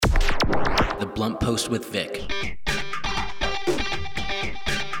The Blunt Post with Vic.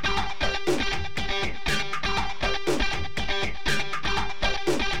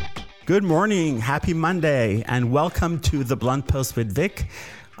 Good morning, happy Monday, and welcome to The Blunt Post with Vic.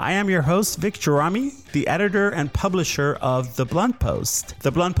 I am your host, Vic Gerami, the editor and publisher of The Blunt Post.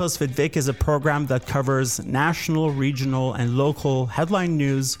 The Blunt Post with Vic is a program that covers national, regional, and local headline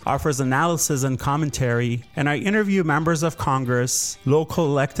news, offers analysis and commentary, and I interview members of Congress, local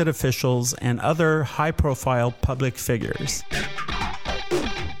elected officials, and other high-profile public figures.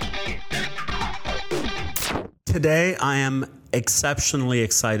 Today, I am exceptionally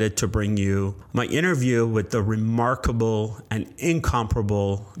excited to bring you my interview with the remarkable and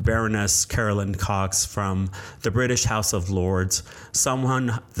incomparable Baroness Caroline Cox from the British House of Lords,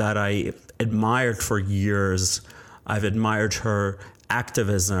 someone that I admired for years. I've admired her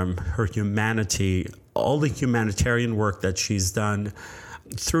activism, her humanity, all the humanitarian work that she's done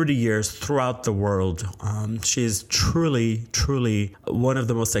through the years throughout the world. She's truly, truly one of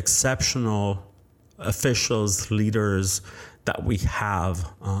the most exceptional officials, leaders that we have.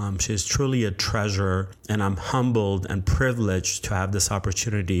 She's truly a treasure, and I'm humbled and privileged to have this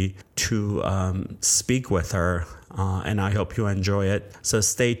opportunity to speak with her, and I hope you enjoy it. So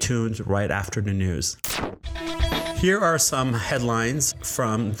stay tuned right after the news. Here are some headlines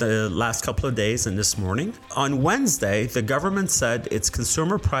from the last couple of days and this morning. On Wednesday, the government said its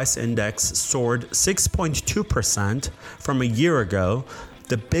consumer price index soared 6.2% from a year ago,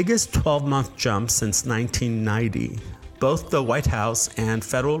 the biggest 12-month jump since 1990. Both the White House and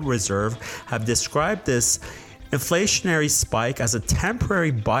Federal Reserve have described this inflationary spike as a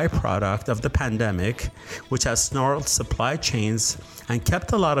temporary byproduct of the pandemic, which has snarled supply chains and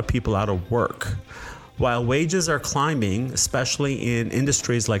kept a lot of people out of work. While wages are climbing, especially in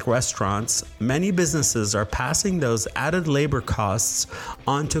industries like restaurants, many businesses are passing those added labor costs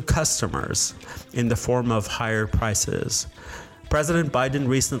on to customers in the form of higher prices. President Biden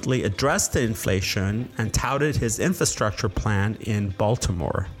recently addressed the inflation and touted his infrastructure plan in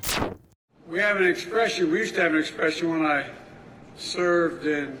Baltimore. We used to have an expression when I served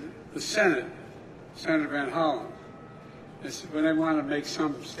in the Senate, Senator Van Hollen. When they want to make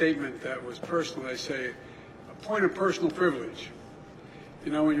some statement that was personal, they say, a point of personal privilege.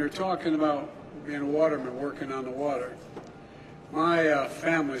 You know, when you're talking about being a waterman working on the water, my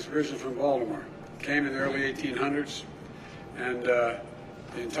family is originally from Baltimore, came in the early 1800s. And the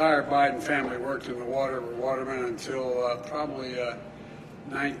entire Biden family worked in the water, were watermen until probably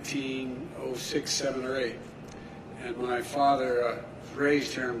 1906, 7, or 8. And my father was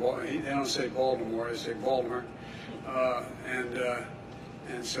raised here in Baltimore. They don't say Baltimore, they say Baltimore.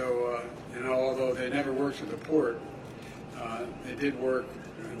 And so, you know, although they never worked at the port, they did work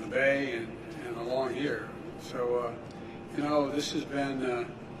in the bay and along here. So, you know, this has been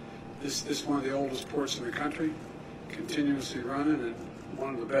this one of the oldest ports in the country, continuously running, and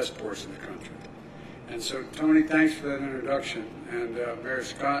one of the best ports in the country. And so, Tony, thanks for that introduction. And Mayor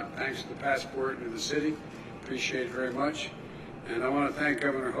Scott, thanks for the passport into the city. Appreciate it very much. And I want to thank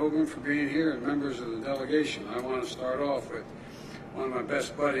Governor Hogan for being here and members of the delegation. I want to start off with one of my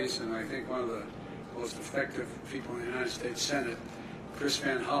best buddies, and I think one of the most effective people in the United States Senate, Chris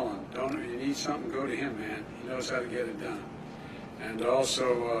Van Hollen. You need something, go to him, man. He knows how to get it done. And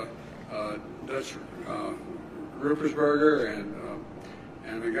also Dutch Ruppersberger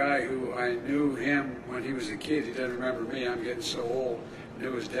and the guy who I knew him when he was a kid. He doesn't remember me. I'm getting so old.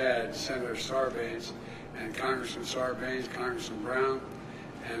 Knew his dad, Senator Sarbanes, and Congressman Sarbanes, Congressman Brown,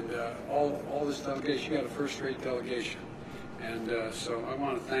 and all this delegation. You got a first-rate delegation, and so I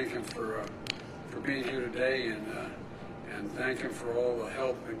want to thank him for being here today, and thank him for all the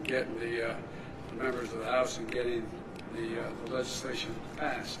help in getting the members of the House and getting the legislation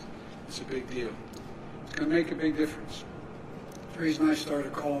passed. It's a big deal. It's going to make a big difference. The reason I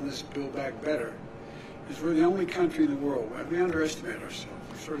started calling this Build Back Better is we're the only country in the world. We underestimate ourselves.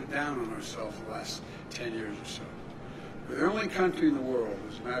 We're sort of down on ourselves the last 10 years or so. We're the only country in the world,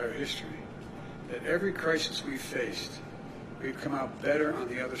 as a matter of history, that every crisis we've faced, we've come out better on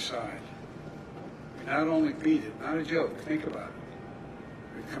the other side. We not only beat it, not a joke, think about it.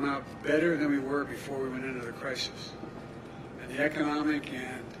 We've come out better than we were before we went into the crisis. And the economic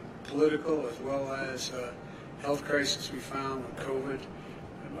and political, as well as health crisis we found with COVID,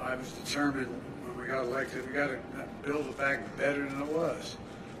 I was determined when we got elected, we got to build it back better than it was,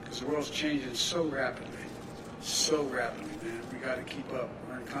 because the world's changing so rapidly, man. We got to keep up.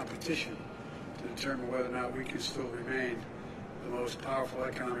 We're in competition to determine whether or not we can still remain the most powerful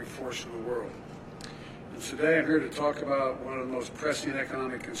economic force in the world. And today I'm here to talk about one of the most pressing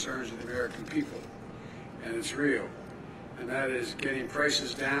economic concerns of the American people, and it's real. and that is getting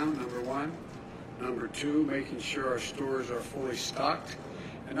prices down, number one. Number two, making sure our stores are fully stocked.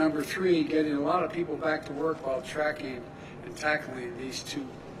 And number three, getting a lot of people back to work while tracking and tackling these two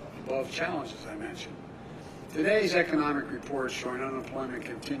above challenges I mentioned. Today's economic reports showing unemployment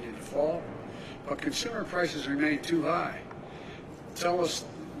continue to fall, but consumer prices remain too high. Tell us,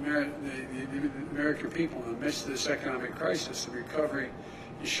 the American people, in the midst of this economic crisis, the recovery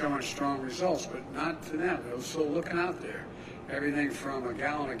is showing strong results, but not to them. They're still looking out there. Everything from a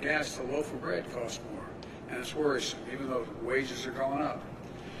gallon of gas to a loaf of bread costs more, and it's worrisome, even though wages are going up.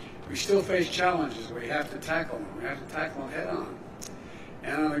 We still face challenges. We have to tackle them. We have to tackle them head on.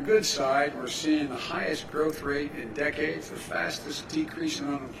 And on the good side, we're seeing the highest growth rate in decades, the fastest decrease in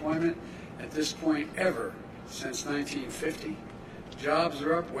unemployment at this point ever since 1950. Jobs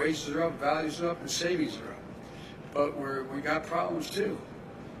are up, wages are up, values are up, and savings are up. But we got problems too.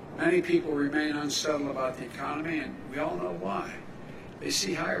 Many people remain unsettled about the economy, and we all know why. They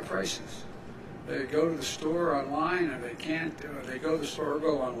see higher prices. They go to the store online, and they go to the store or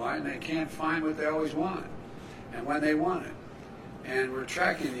go online, and they can't find what they always want and when they want it. And we're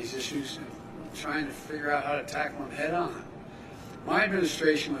tracking these issues and trying to figure out how to tackle them head on. My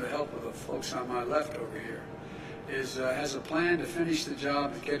administration, with the help of the folks on my left over here, has a plan to finish the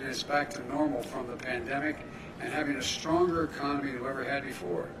job of getting us back to normal from the pandemic and having a stronger economy than we ever had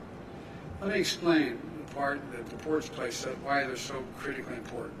before. Let me explain the part that the ports play, why they're so critically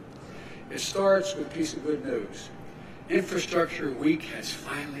important. It starts with a piece of good news. Infrastructure Week has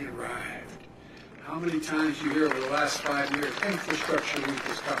finally arrived. How many times do you hear over the last 5 years, Infrastructure Week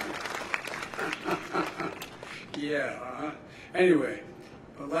is coming? Yeah, Anyway,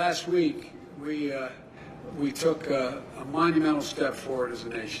 but last week we took a monumental step forward as a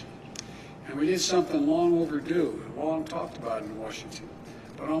nation. And we did something long overdue, long talked about in Washington,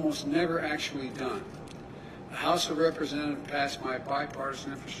 but almost never actually done. The House of Representatives passed my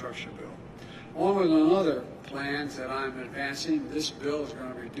bipartisan infrastructure bill. Along with other plans that I'm advancing, this bill is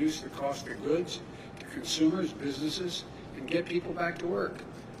going to reduce the cost of goods to consumers, businesses, and get people back to work,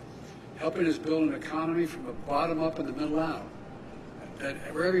 helping us build an economy from the bottom up and the middle out,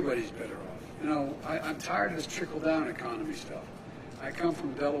 where everybody's better off. You know, I'm tired of this trickle-down economy stuff. I come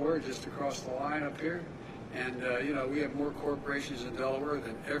from Delaware, just across the line up here, and we have more corporations in Delaware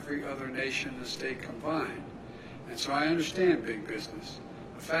than every other nation in the state combined. And so I understand big business.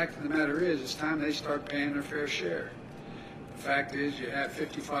 The fact of the matter is, it's time they start paying their fair share. The fact is, you had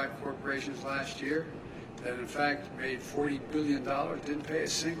 55 corporations last year that in fact made $40 billion, didn't pay a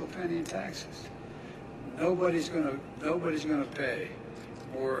single penny in taxes. Nobody's going to pay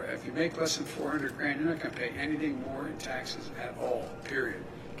more. If you make less than 400 grand, you're not going to pay anything more in taxes at all, period.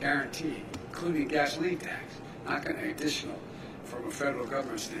 Guaranteed, including gasoline tax, not going to be additional from a federal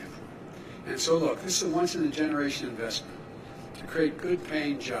government standpoint. And so look, this is a once-in-a-generation investment to create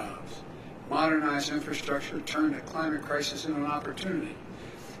good-paying jobs, modernize infrastructure, turn the climate crisis into an opportunity.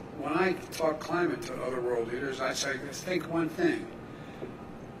 When I talk climate to other world leaders, I say, think one thing.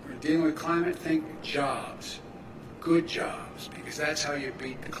 We're dealing with climate, think jobs, good jobs, because that's how you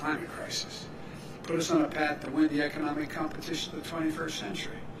beat the climate crisis. Put us on a path to win the economic competition of the 21st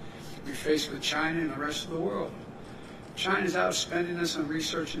century. We're faced with China and the rest of the world. China's outspending us on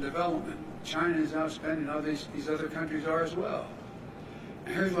research and development. China is outspending all these other countries are as well.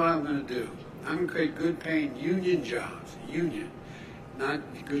 And here's what I'm going to do. I'm going to create good-paying union jobs, not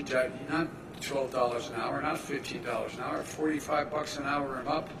good job, not $12 an hour, not $15 an hour, $45 an hour and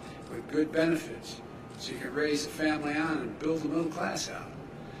up with good benefits, so you can raise the family on and build the middle class out.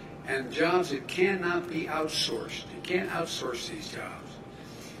 And jobs that cannot be outsourced. You can't outsource these jobs.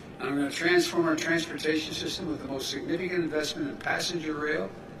 And I'm going to transform our transportation system with the most significant investment in passenger rail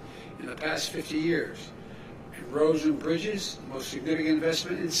in the past 50 years. In roads and bridges, the most significant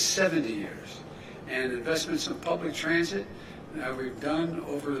investment in 70 years. And investments in public transit that we've done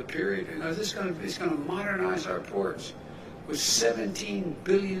over the period. And this is going to modernize our ports with $17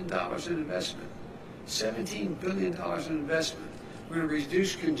 billion in investment. $17 billion in investment. We're going to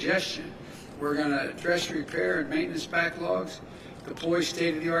reduce congestion. We're going to address repair and maintenance backlogs, deploy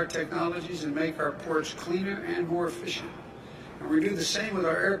state-of-the-art technologies, and make our ports cleaner and more efficient. And we're going to do the same with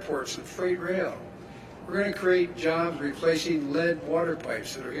our airports and freight rail. We're going to create jobs replacing lead water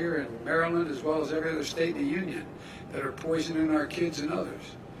pipes that are here in Maryland as well as every other state in the union that are poisoning our kids and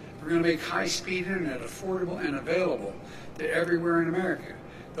others. We're going to make high-speed internet affordable and available to everywhere in America.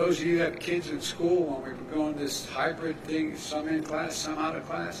 Those of you who have kids in school, when we've been going this hybrid thing, some in class, some out of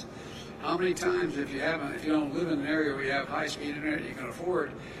class, how many times, if you don't live in an area where you have high-speed internet you can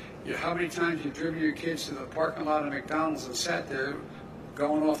afford, how many times you've driven your kids to the parking lot of McDonald's and sat there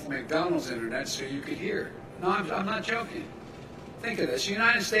going off the McDonald's internet so you could hear No, I'm not joking. Think of this,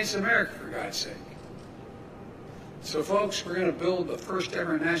 United States of America, for God's sake. So folks, we're going to build the first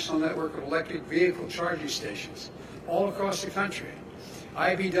ever national network of electric vehicle charging stations all across the country.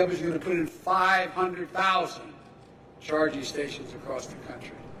 IBW is going to put in 500,000 charging stations across the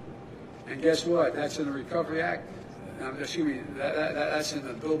country. And guess what? That's in the Recovery Act. That's in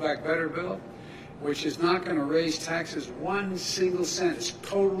the Build Back Better bill, which is not going to raise taxes 1 single cent. It's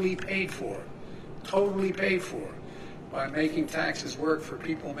totally paid for. Totally paid for by making taxes work for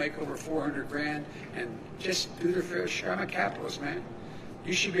people who make over 400 grand and just do their fair share. I'm a capitalist, man.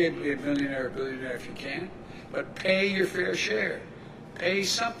 You should be able to be a millionaire or billionaire if you can, but pay your fair share. Pay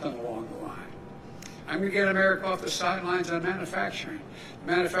something along the line. I'm going to get America off the sidelines on manufacturing.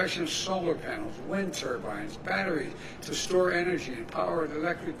 Manufacturing of solar panels, wind turbines, batteries to store energy and power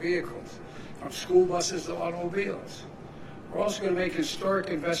electric vehicles, from school buses to automobiles. We're also going to make historic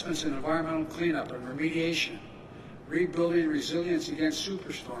investments in environmental cleanup and remediation, rebuilding resilience against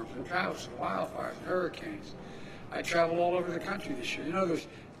superstorms and droughts and wildfires and hurricanes. I traveled all over the country this year. You know, there's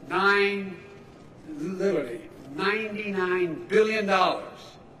literally $99 billion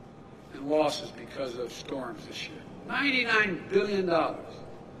in losses because of storms this year. $99 billion. You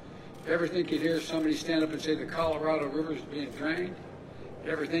ever think you'd hear somebody stand up and say the Colorado River is being drained?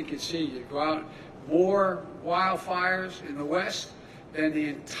 You ever think you'd see, you'd go out, more wildfires in the West than the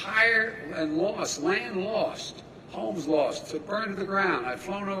entire, and lost, land lost, homes lost, to burn to the ground. I've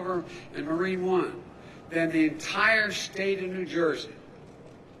flown over in Marine One, than the entire state of New Jersey,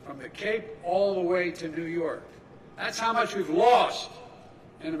 from the Cape all the way to New York. That's how much we've lost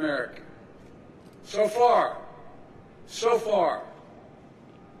in America. So far.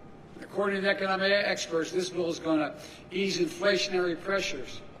 According to economic experts, this bill is going to ease inflationary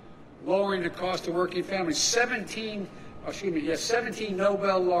pressures, lowering the cost of working families. 17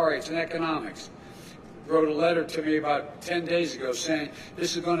 Nobel laureates in economics wrote a letter to me about 10 days ago saying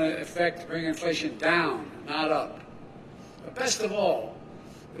this is going to bring inflation down, not up. But best of all,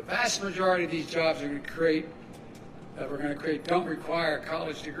 the vast majority of these jobs we're going to create don't require a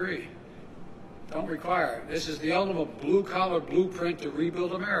college degree. Don't require it. This is the ultimate blue-collar blueprint to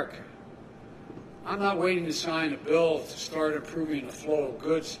rebuild America. I'm not waiting to sign a bill to start improving the flow of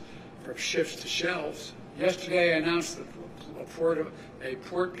goods from ships to shelves. Yesterday, I announced a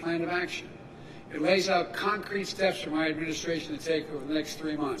port plan of action. It lays out concrete steps for my administration to take over the next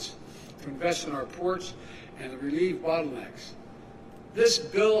 3 months to invest in our ports and to relieve bottlenecks. This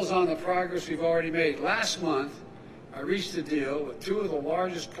builds on the progress we've already made. Last month, I reached a deal with 2 of the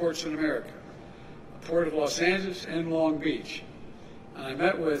largest ports in America, the Port of Los Angeles and Long Beach. And I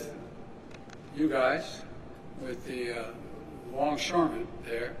met with you guys, with the longshoremen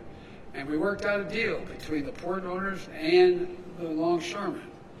there, and we worked out a deal between the port owners and the longshoremen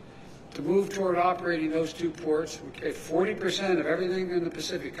to move toward operating those 2 ports. 40% of everything in the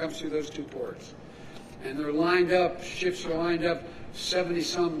Pacific comes through those 2 ports. And they're lined up, ships are lined up,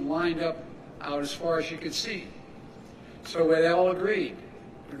 70-some lined up out as far as you can see. So they all agreed.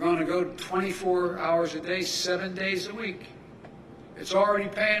 We're going to go 24 hours a day, 7 days a week. It's already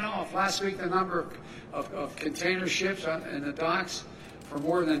paying off. Last week, the number of container ships in the docks for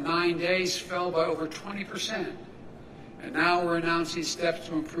more than 9 days fell by over 20%. And now we're announcing steps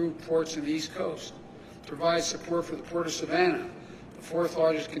to improve ports in the East Coast, to provide support for the Port of Savannah, the 4th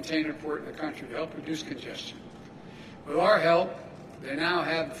largest container port in the country, to help reduce congestion. With our help, they now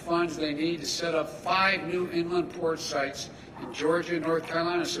have the funds they need to set up 5 new inland port sites in Georgia and North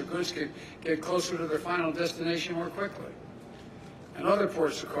Carolina so goods can get closer to their final destination more quickly. And other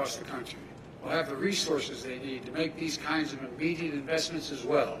ports across the country will have the resources they need to make these kinds of immediate investments as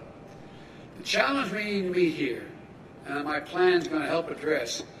well. The challenge we need to meet here, and my plan is going to help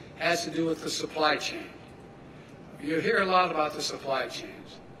address, has to do with the supply chain. You hear a lot about the supply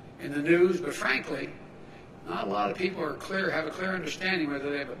chains in the news, but frankly, not a lot of people have a clear understanding, whether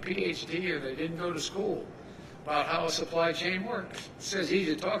they have a PhD or they didn't go to school, about how a supply chain works. It says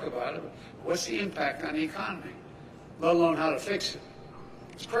easy to talk about it, but what's the impact on the economy, let alone how to fix it?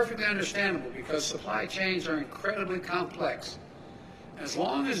 It's perfectly understandable because supply chains are incredibly complex. As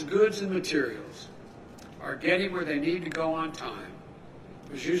long as goods and materials are getting where they need to go on time,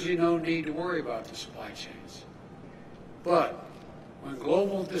 there's usually no need to worry about the supply chains. But when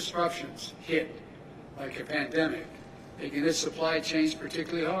global disruptions hit, like a pandemic, they can hit supply chains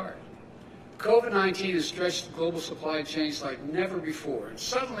particularly hard. COVID-19 has stretched global supply chains like never before. And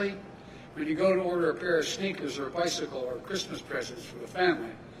suddenly, when you go to order a pair of sneakers or a bicycle or Christmas presents for the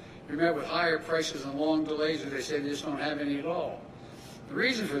family, you're met with higher prices and long delays, or they say they just don't have any at all. The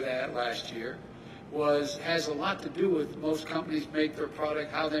reason for that last year has a lot to do with most companies make their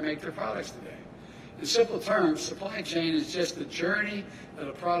product, how they make their products today. In simple terms, supply chain is just the journey that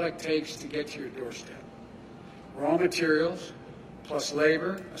a product takes to get to your doorstep. Raw materials, plus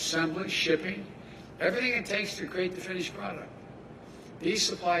labor, assembly, shipping, everything it takes to create the finished product. These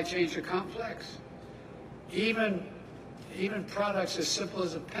supply chains are complex. Even products as simple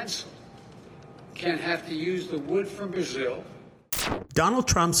as a pencil can have to use the wood from Brazil. Donald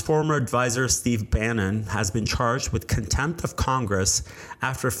Trump's former advisor, Steve Bannon, has been charged with contempt of Congress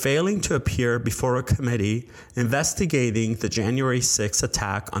after failing to appear before a committee investigating the January 6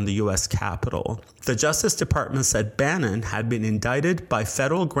 attack on the U.S. Capitol. The Justice Department said Bannon had been indicted by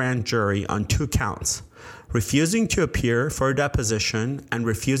federal grand jury on 2 counts: refusing to appear for a deposition and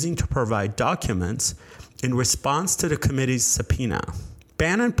refusing to provide documents in response to the committee's subpoena.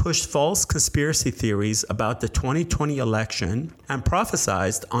 Bannon pushed false conspiracy theories about the 2020 election and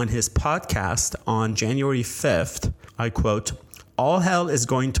prophesied on his podcast on January 5th, I quote, "All hell is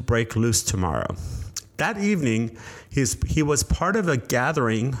going to break loose tomorrow." That evening, he was part of a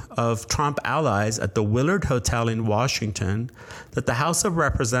gathering of Trump allies at the Willard Hotel in Washington that the House of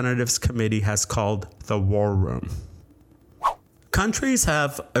Representatives Committee has called the War Room. Countries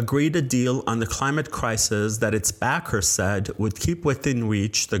have agreed a deal on the climate crisis that its backers said would keep within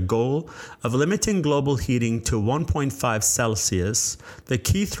reach the goal of limiting global heating to 1.5 Celsius, the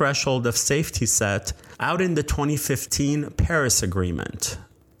key threshold of safety set out in the 2015 Paris Agreement.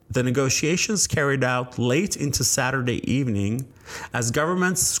 The negotiations carried out late into Saturday evening as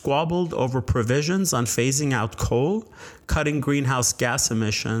governments squabbled over provisions on phasing out coal, cutting greenhouse gas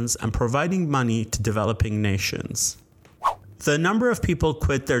emissions, and providing money to developing nations. The number of people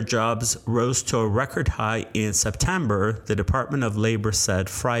quit their jobs rose to a record high in September, the Department of Labor said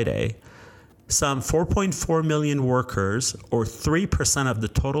Friday. Some 4.4 million workers, or 3% of the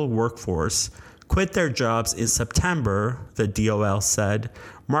total workforce, quit their jobs in September, the DOL said,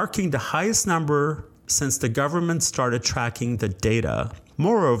 marking the highest number since the government started tracking the data.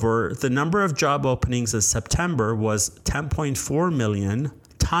 Moreover, the number of job openings in September was 10.4 million,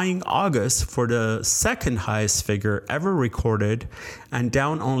 tying August for the second highest figure ever recorded and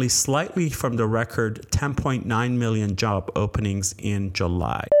down only slightly from the record 10.9 million job openings in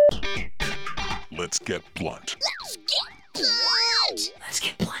July. Let's get blunt. Let's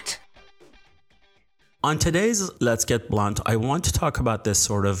get blunt. On today's Let's Get Blunt, I want to talk about this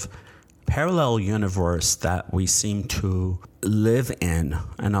sort of parallel universe that we seem to live in,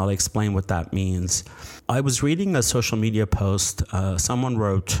 and I'll explain what that means. I was reading a social media post. Someone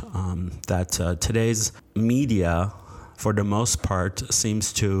wrote that today's media, for the most part,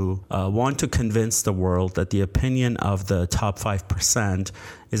 seems to want to convince the world that the opinion of the top 5%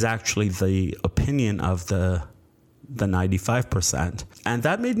 is actually the opinion of the 95%. And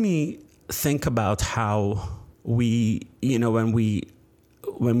that made me think about how we, when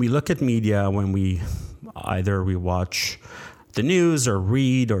we look at media, when we watch the news or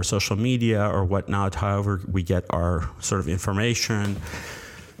read or social media or whatnot, however we get our sort of information,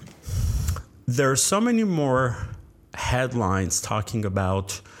 there are so many more headlines talking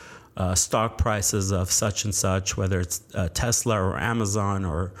about stock prices of such and such, whether it's Tesla or Amazon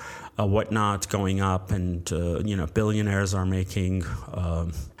or whatnot going up, and billionaires are making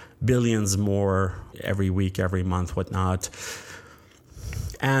billions more every week, every month, whatnot.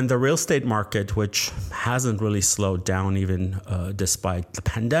 And the real estate market, which hasn't really slowed down even despite the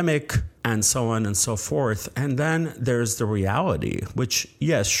pandemic, and so on and so forth. And then there's the reality, which,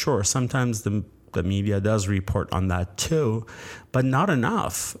 yes, sure, sometimes the media does report on that too, but not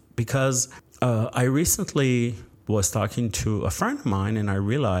enough. Because I recently was talking to a friend of mine, and I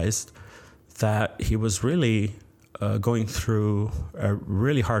realized that he was really going through a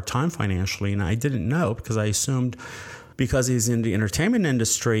really hard time financially, and I didn't know because I assumed, because he's in the entertainment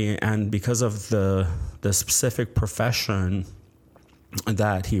industry and because of the specific profession,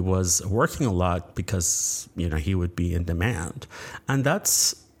 that he was working a lot because he would be in demand, and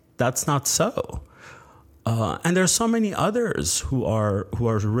that's not so. And there's so many others who are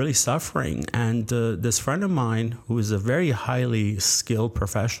really suffering. And this friend of mine, who is a very highly skilled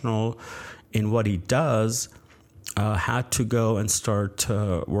professional in what he does, had to go and start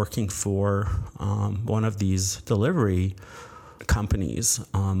working for one of these delivery companies.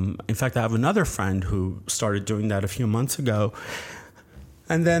 In fact, I have another friend who started doing that a few months ago.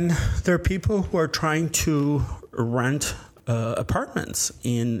 And then there are people who are trying to rent apartments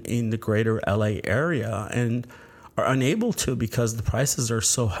in the greater LA area and are unable to because the prices are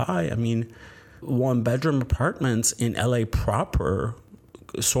so high. I mean, one-bedroom apartments in LA proper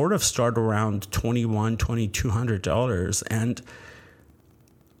sort of start around $2,100, $2,200, and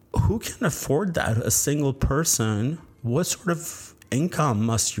who can afford that? A single person? What sort of income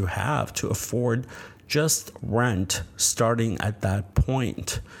must you have to afford just rent starting at that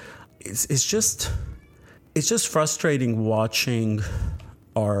point. It's just frustrating watching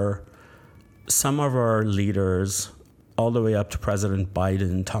some of our leaders, all the way up to President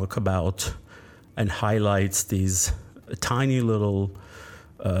Biden, talk about and highlights these tiny little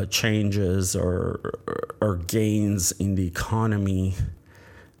changes or gains in the economy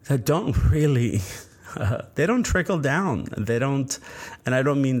that don't really, they don't trickle down. They don't, and I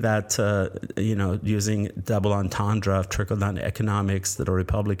don't mean that, using double entendre of trickle down economics that the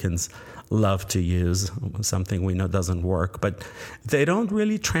Republicans love to use, something we know doesn't work, but they don't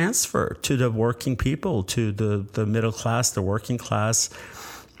really transfer to the working people, to the middle class, the working class.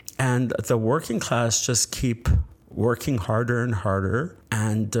 And the working class just keep working harder and harder.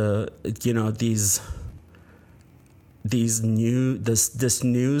 And, this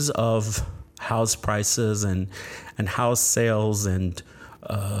news of house prices and house sales and,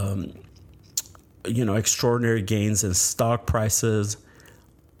 extraordinary gains in stock prices,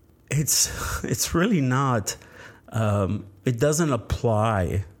 it's really not, it doesn't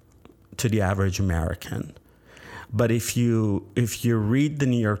apply to the average American. But if you read the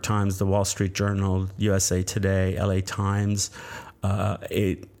New York Times, the Wall Street Journal, USA Today, LA Times,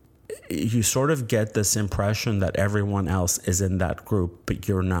 you sort of get this impression that everyone else is in that group, but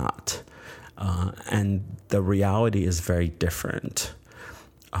you're not. And the reality is very different.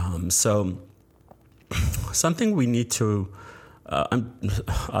 So something we need to, I'm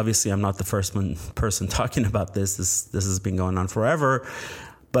not the first person talking about this. This has been going on forever,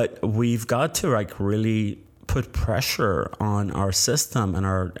 but we've got to really put pressure on our system and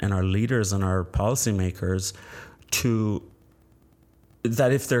our leaders and our policymakers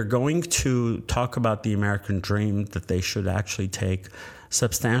that if they're going to talk about the American dream, that they should actually take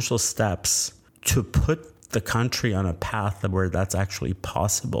substantial steps to put the country on a path where that's actually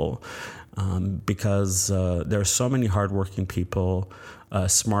possible. Because there are so many hardworking people,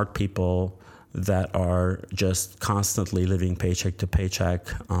 smart people that are just constantly living paycheck to paycheck.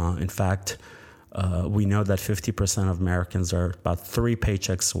 In fact, we know that 50% of Americans are about 3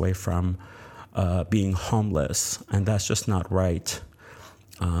 paychecks away from being homeless, and that's just not right.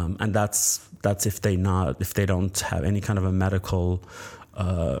 And that's if they don't have any kind of a medical,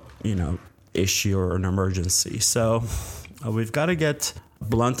 issue or an emergency. So we've got to get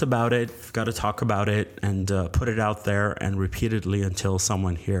blunt about it. We've got to talk about it and put it out there and repeatedly until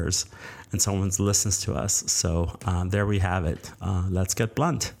someone hears and someone listens to us. So there we have it. Let's get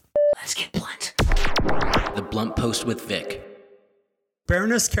blunt. Let's get blunt. The Blunt Post with Vic.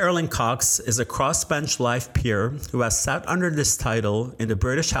 Baroness Caroline Cox is a crossbench life peer who has sat under this title in the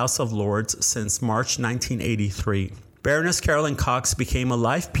British House of Lords since March 1983. Baroness Caroline Cox became a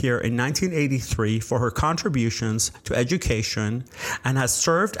life peer in 1983 for her contributions to education and has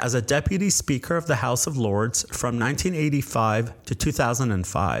served as a Deputy Speaker of the House of Lords from 1985 to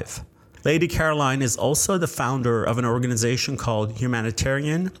 2005. Lady Caroline is also the founder of an organization called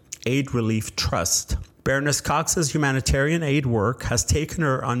Humanitarian Aid Relief Trust. Baroness Cox's humanitarian aid work has taken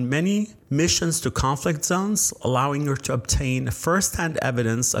her on many missions to conflict zones, allowing her to obtain first-hand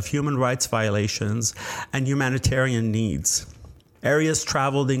evidence of human rights violations and humanitarian needs. Areas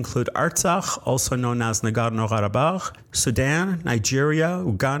traveled include Artsakh, also known as Nagorno-Karabakh, Sudan, Nigeria,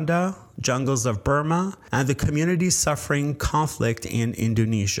 Uganda, jungles of Burma, and the communities suffering conflict in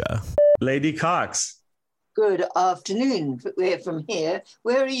Indonesia. Lady Cox. Good afternoon. We're from here.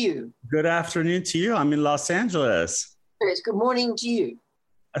 Where are you? Good afternoon to you. I'm in Los Angeles. It's good morning to you.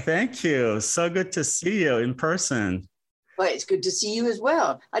 Thank you. So good to see you in person. Well, it's good to see you as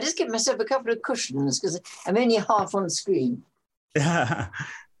well. I just get myself a couple of cushions because I'm only half on screen. Yeah,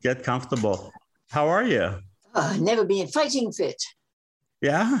 get comfortable. How are you? Oh, never been fighting fit.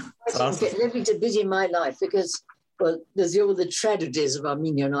 Yeah? Fighting fit. Never been so busy in my life because, well, there's all the tragedies of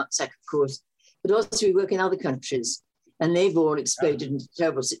Armenia and Artsakh, of course. But also we work in other countries, and they've all exploded into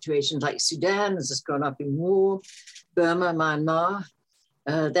terrible situations like Sudan has just gone up in war, Burma, Myanmar,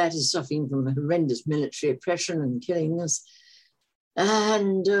 that is suffering from horrendous military oppression and killings,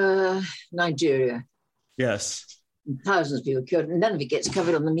 and Nigeria. Yes. Thousands of people killed, and none of it gets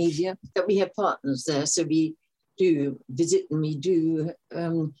covered on the media, but we have partners there, so we do visit and we do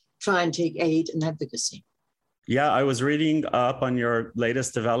try and take aid and advocacy. Yeah, I was reading up on your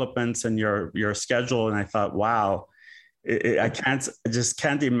latest developments and your schedule, and I thought, wow, I just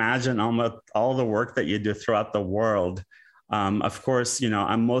can't imagine all the work that you do throughout the world. Of course,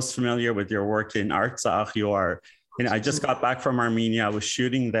 I'm most familiar with your work in Artsakh. I just got back from Armenia. I was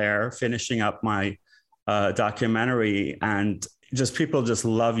shooting there, finishing up my documentary, and people just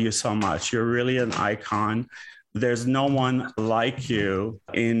love you so much. You're really an icon. There's no one like you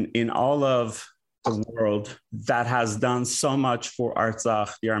in all of the world that has done so much for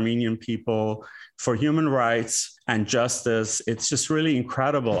Artsakh, the Armenian people, for human rights and justice. It's just really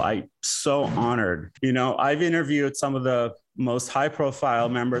incredible. I'm so honored. You know, I've interviewed some of the most high-profile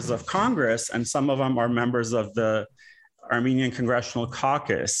members of Congress, and some of them are members of the Armenian Congressional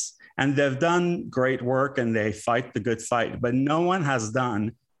Caucus, and they've done great work and they fight the good fight, but no one has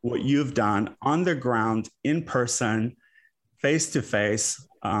done what you've done on the ground, in person, face-to-face.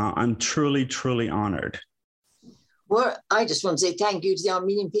 I'm truly, truly honored. Well, I just want to say thank you to the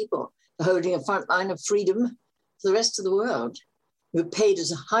Armenian people for holding a front line of freedom for the rest of the world, who paid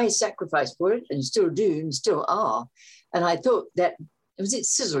us a high sacrifice for it, and still do, and still are. And I thought that, was it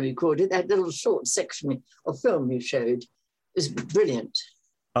Sizzle you called it, that little short section of film you showed, was brilliant.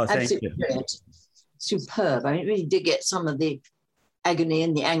 Oh, thank Absolutely you. Brilliant. Superb. I mean, it really did get some of the agony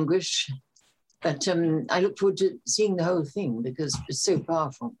and the anguish. But I look forward to seeing the whole thing because it's so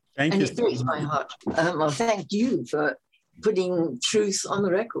powerful. Thank you. And it breaks my heart. Well, thank you for putting truth on the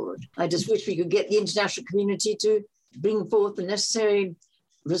record. I just wish we could get the international community to bring forth the necessary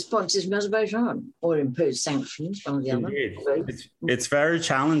responses from Azerbaijan or impose sanctions, one or the Indeed. other. It's very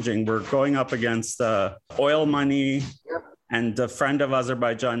challenging. We're going up against oil money and a friend of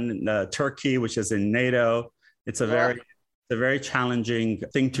Azerbaijan, Turkey, which is in NATO. It's a very challenging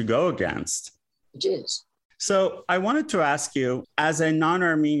thing to go against. It is. So I wanted to ask you, as a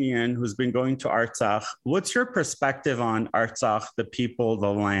non-Armenian who's been going to Artsakh, what's your perspective on Artsakh, the people,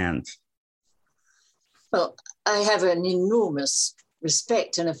 the land? Well, I have an enormous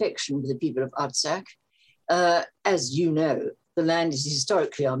respect and affection for the people of Artsakh. As you know, the land is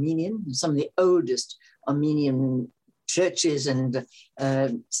historically Armenian. Some of the oldest Armenian churches and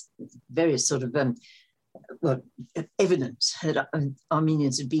various sort of evidence that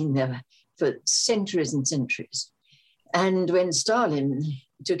Armenians have been there for centuries and centuries. And when Stalin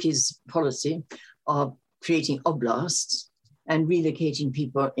took his policy of creating oblasts and relocating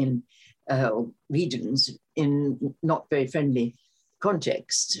people in regions in not very friendly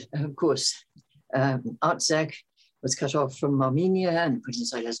context, of course, Artsakh was cut off from Armenia and put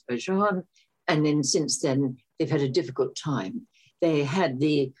inside Azerbaijan. And then since then, they've had a difficult time. They had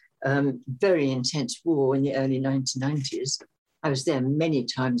the very intense war in the early 1990s. I was there many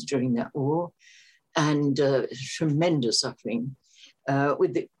times during that war, and tremendous suffering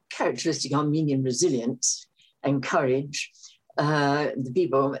with the characteristic Armenian resilience and courage. The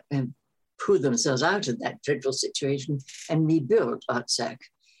people pulled themselves out of that dreadful situation and rebuilt Artsakh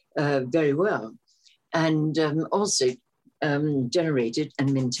very well, and also generated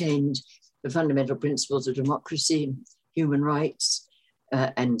and maintained the fundamental principles of democracy, human rights,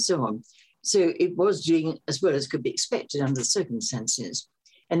 and so on. So it was doing as well as could be expected under the circumstances.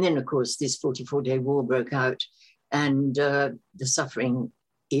 And then, of course, this 44-day war broke out, and the suffering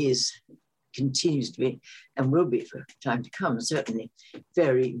continues to be, and will be for time to come, certainly,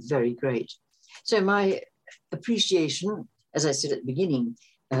 very, very great. So my appreciation, as I said at the beginning,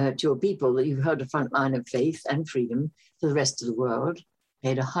 to your people, that you've held a front line of faith and freedom for the rest of the world,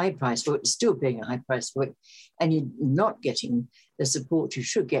 paid a high price for it, still paying a high price for it, and you're not getting the support you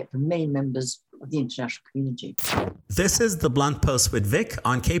should get from many members of the international community. This is The Blunt Post with Vic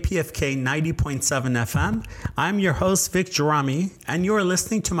on KPFK 90.7 FM. I'm your host, Vic Gerami, and you're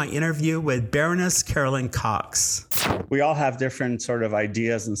listening to my interview with Baroness Caroline Cox. We all have different sort of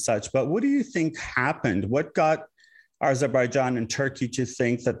ideas and such, but what do you think happened? What got Azerbaijan and Turkey to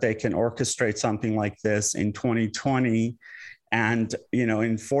think that they can orchestrate something like this in 2020? And, you know,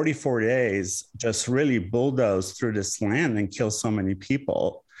 in 44 days, just really bulldoze through this land and kill so many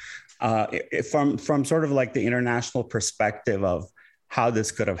people from sort of like the international perspective of how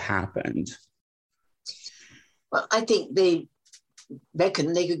this could have happened. Well, I think they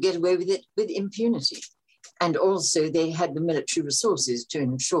reckoned they could get away with it with impunity. And also they had the military resources to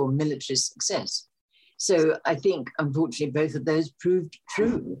ensure military success. So I think, unfortunately, both of those proved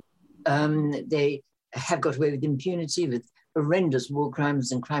true. They have got away with impunity, with horrendous war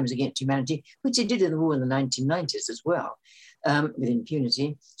crimes and crimes against humanity, which they did in the war in the 1990s as well, with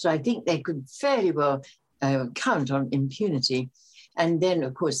impunity. So I think they could fairly well count on impunity. And then,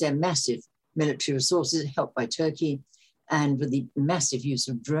 of course, their massive military resources, helped by Turkey, and with the massive use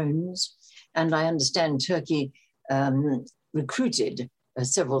of drones. And I understand Turkey recruited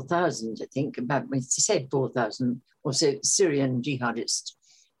several thousand, I think, we said 4,000 or so Syrian jihadists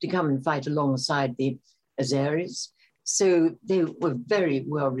to come and fight alongside the Azeris. So they were very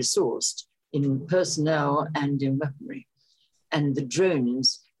well resourced in personnel and in weaponry. And the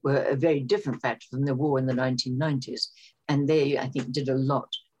drones were a very different factor from the war in the 1990s. And they, I think, did a lot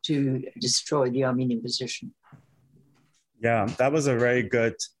to destroy the Armenian position. Yeah, that was a very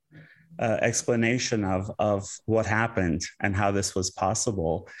good explanation of what happened and how this was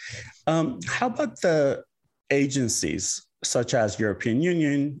possible. How about the agencies such as European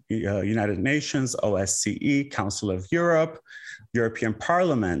Union, United Nations, OSCE, Council of Europe, European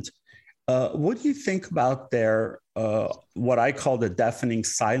Parliament? What do you think about their, what I call the deafening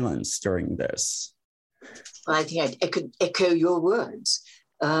silence during this? I think I could echo your words.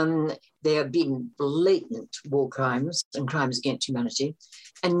 There have been blatant war crimes and crimes against humanity,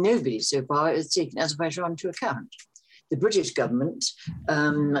 and nobody so far has taken Azerbaijan into account. The British government,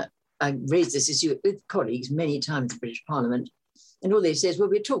 I raised this issue with colleagues many times in the British Parliament, and all they say is, well,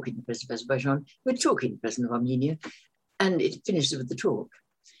 we're talking to the President of Azerbaijan, we're talking to the President of Armenia, and it finishes with the talk.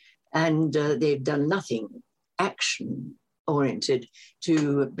 And they've done nothing action-oriented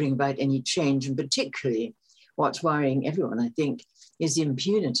to bring about any change, and particularly what's worrying everyone, I think, is the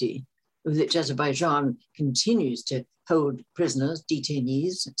impunity with which Azerbaijan continues to hold prisoners,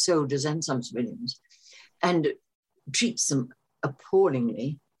 detainees, soldiers, and some civilians, and treats them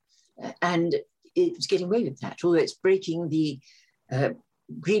appallingly. And it's getting away with that, although it's breaking the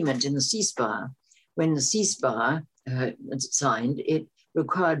agreement in the ceasefire. When the ceasefire was signed, it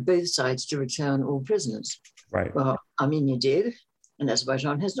required both sides to return all prisoners. Right. Well, Armenia did, and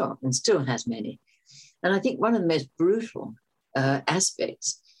Azerbaijan has not, and still has many. And I think one of the most brutal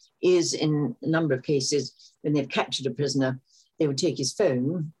aspects is in a number of cases when they've captured a prisoner, they would take his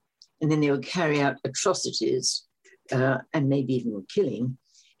phone and then they would carry out atrocities and maybe even killing,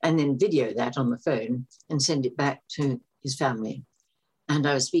 and then video that on the phone and send it back to his family. And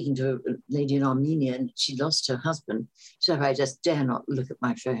I was speaking to a lady in Armenia and she lost her husband. She said, I just dare not look at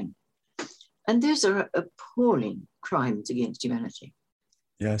my phone. And those are appalling crimes against humanity.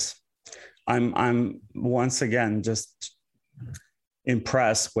 Yes. I'm once again just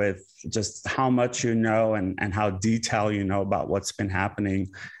impressed with just how much you know and how detailed you know about what's been happening.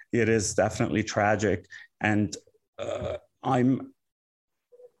 It is definitely tragic. And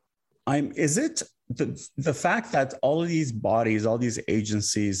is it the fact that all of these bodies, all these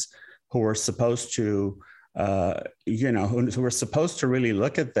agencies who were supposed to, who were supposed to really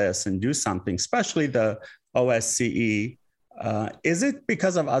look at this and do something, especially the OSCE, is it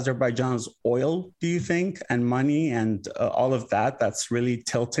because of Azerbaijan's oil, do you think, and money and all of that that's really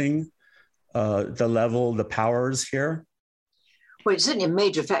tilting the level, the powers here? Well, it's certainly a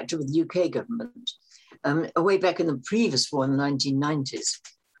major factor with the UK government. Way back in the previous war in the 1990s,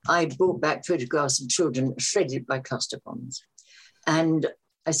 I brought back photographs of children shredded by cluster bombs. And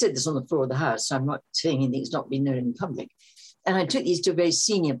I said this on the floor of the House, so I'm not saying anything that's not been known in public. And I took these to a very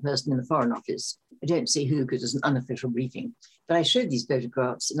senior person in the Foreign Office. I don't say who because it's an unofficial briefing, but I showed these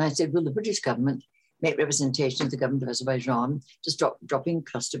photographs and I said, will the British government make representation of the government of Azerbaijan to stop dropping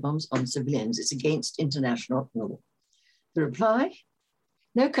cluster bombs on civilians? It's against international law. The reply,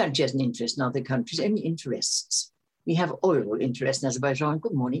 no country has an interest in other countries, only interests. We have oil interests in Azerbaijan.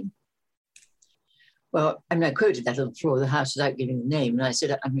 Good morning. Well, I quoted that on the floor of the House without giving the name, and I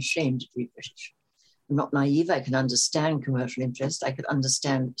said, I'm ashamed to be British. I'm not naive. I can understand commercial interest. I can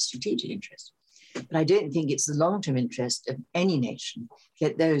understand strategic interest. But I don't think it's the long-term interest of any nation to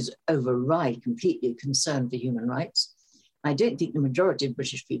let those override completely concern for human rights. I don't think the majority of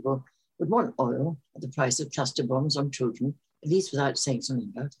British people would want oil at the price of cluster bombs on children, at least without saying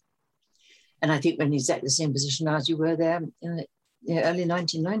something about it. And I think we're in exactly the same position as you were there in the early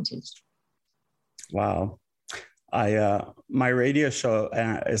 1990s. Wow. My radio show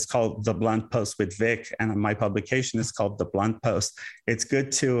is called The Blunt Post with Vic, and my publication is called The Blunt Post. It's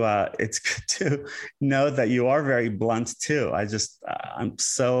good to know that you are very blunt too. I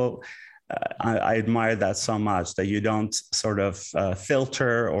admire that so much, that you don't sort of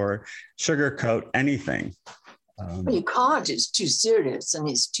filter or sugarcoat anything. Well, you can't. It's too serious, and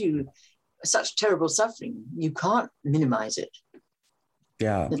it's such terrible suffering. You can't minimize it.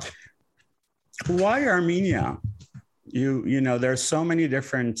 Yeah. Why Armenia? You know, there's so many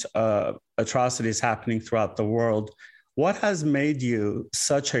different atrocities happening throughout the world. What has made you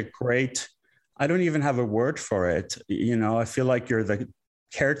such a great, I don't even have a word for it. You know, I feel like you're the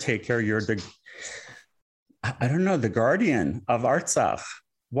caretaker. You're the guardian of Artsakh.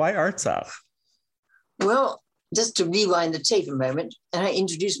 Why Artsakh? Well, just to rewind the tape a moment, and I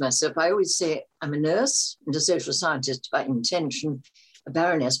introduce myself, I always say I'm a nurse and a social scientist by intention, a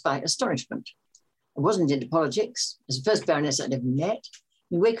baroness by astonishment. I wasn't into politics. As the first baroness I'd ever met,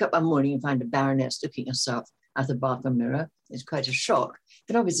 you wake up one morning and find a baroness looking at yourself at the bathroom mirror. It's quite a shock,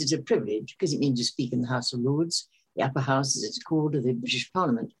 but obviously it's a privilege because it means you speak in the House of Lords, the upper house as it's called, of the British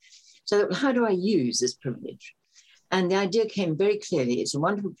Parliament. So how do I use this privilege? And the idea came very clearly. It's a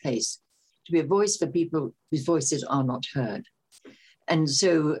wonderful place to be a voice for people whose voices are not heard. And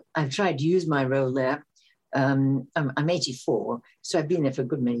so I've tried to use my role there. I'm 84, so I've been there for a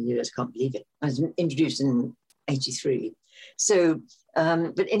good many years. Can't believe it. I was introduced in 83. So,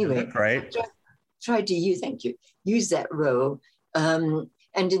 but anyway, right. Tried to use that role. And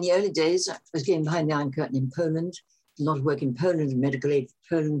in the early days, I was getting behind the Iron Curtain in Poland, a lot of work in Poland, the Medical Aid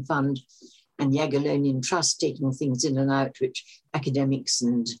Poland Fund, and the Jagiellonian Trust, taking things in and out, which academics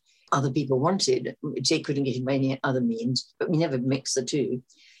and other people wanted, which they couldn't get by any other means, but we never mixed the two.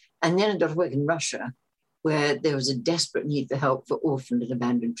 And then I got to work in Russia, where there was a desperate need for help for orphaned and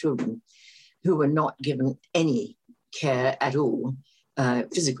abandoned children who were not given any care at all,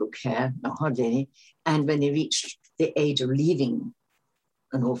 physical care, not hardly any. And when they reached the age of leaving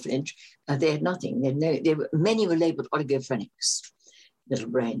an orphanage, they had nothing. Many were labeled oligophrenics, little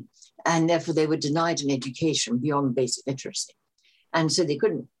brain, and therefore they were denied an education beyond basic literacy. And so they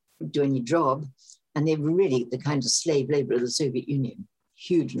couldn't do any job, and they were really the kind of slave labor of the Soviet Union,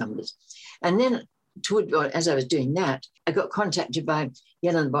 huge numbers. And then as I was doing that, I got contacted by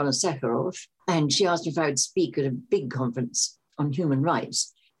Baroness Caroline, and she asked me if I would speak at a big conference on human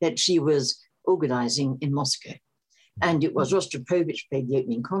rights that she was organizing in Moscow. And it was Rostropovich played the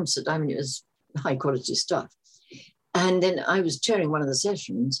opening concert. I mean, it was high quality stuff. And then I was chairing one of the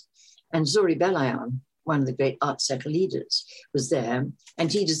sessions, and Zori Belayan, one of the great Artsakh leaders, was there.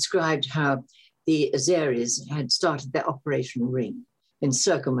 And he described how the Azeris had started their Operation Ring,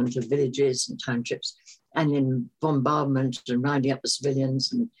 encirclement of villages and townships, and in bombardment and rounding up the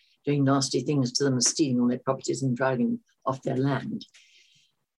civilians and doing nasty things to them and stealing all their properties and driving them off their land.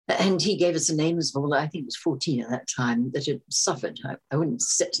 And he gave us the names of all, I think it was 14 at that time, that had suffered. I wouldn't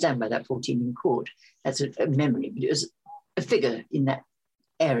stand by that 14 in court. That's a memory, but it was a figure in that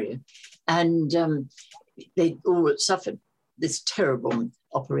area. And they all suffered this terrible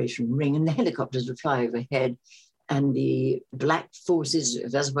Operation Ring, and the helicopters would fly overhead, and the black forces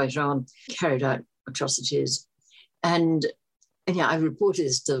of Azerbaijan carried out atrocities. And yeah, I reported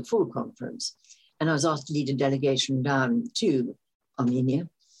this to the full conference, and I was asked to lead a delegation down to Armenia,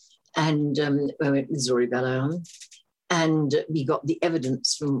 and I went with Zori Belayan, and we got the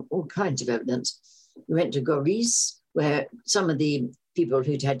evidence from all kinds of evidence. We went to Goris, where some of the people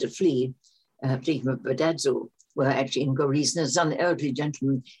who'd had to flee, particularly from Badadzor, were actually in Goris. And there's an elderly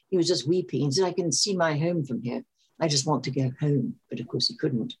gentleman, he was just weeping. He said, "I can see my home from here. I just want to go home." But of course he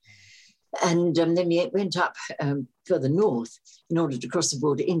couldn't. And then we went up further north in order to cross the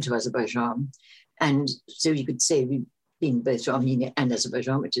border into Azerbaijan. And so you could say we've been both to Armenia and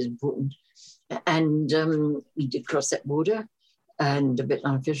Azerbaijan, which is important. And we did cross that border, and a bit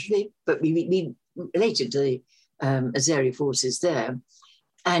unofficially, but we related to the Azeri forces there.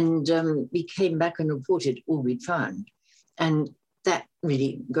 And we came back and reported all we'd found. And that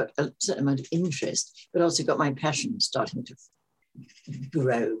really got a certain amount of interest, but also got my passion starting to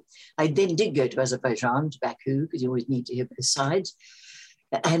grow. I then did go to Azerbaijan, to Baku, because you always need to hear both sides.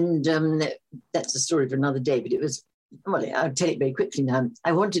 And that's a story for another day, but it was, well, I'll tell it very quickly now.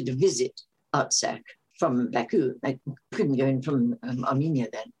 I wanted to visit Artsakh from Baku. I couldn't go in from Armenia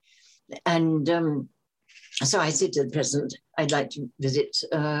then. And so I said to the president, "I'd like to visit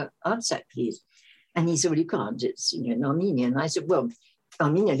Artsakh, please." And he said, "Well, you can't, it's in Armenia." And I said, "Well,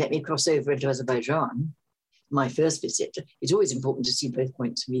 Armenia let me cross over into Azerbaijan, my first visit. It's always important to see both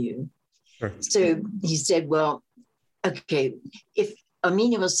points of view." Sure. So he said, "Well, okay, if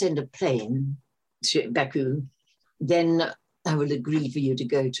Armenia will send a plane to Baku, then I will agree for you to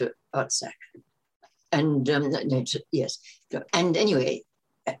go to Artsakh." And yes. And anyway,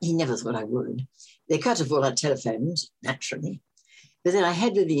 he never thought I would. They cut off all our telephones, naturally. But then I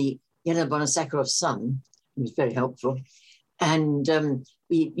had with me Baroness Sakharov's son, who was very helpful. And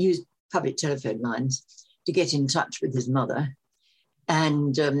we used public telephone lines to get in touch with his mother.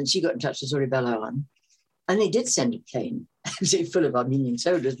 And she got in touch with Zori Belayan. And they did send a plane, absolutely full of Armenian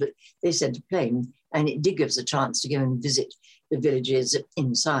soldiers, but they sent a plane. And it did give us a chance to go and visit the villages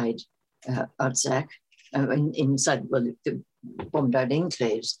inside Artsakh, inside the bombed out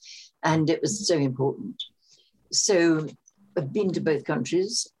enclaves. And it was so important. So I've been to both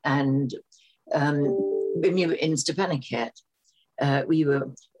countries, and when we were in Stepanakert, we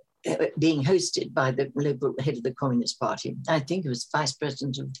were being hosted by the local head of the Communist Party. I think he was Vice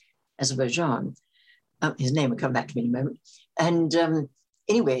President of Azerbaijan. His name will come back to me in a moment. And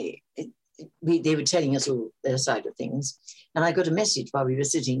anyway, they were telling us all their side of things. And I got a message while we were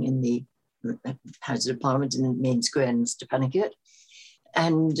sitting in the House of Parliament in the main square in Stepanakert,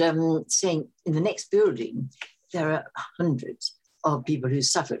 and saying, in the next building, there are hundreds of people who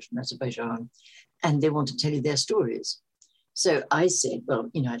suffered from Azerbaijan, and they want to tell you their stories. So I said, "Well,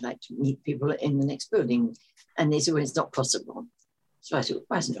 I'd like to meet people in the next building." And they said, "Well, it's not possible." So I thought,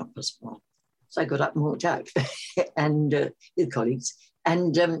 why isn't it possible? So I got up and walked out and with colleagues.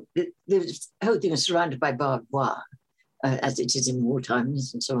 And the whole thing was surrounded by barbed wire, as it is in war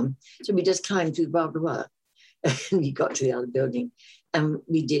times and so on. So we just climbed through the barbed wire and we got to the other building. And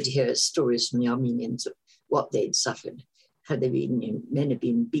we did hear stories from the Armenians of what they'd suffered. Had they been, men had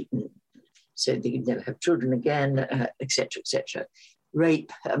been beaten, so they could never have children again, etc., etc.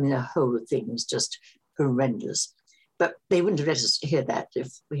 Rape, I mean, the whole thing was just horrendous. But they wouldn't have let us hear that if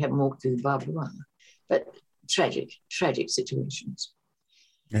we hadn't walked through the barbed wire. But tragic situations.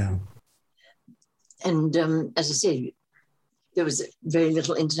 Yeah. And as I say, there was very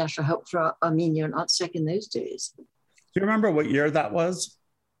little international help for Armenia and Artsakh in those days. Do you remember what year that was?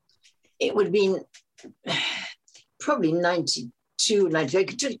 It would have been probably 92, 93. I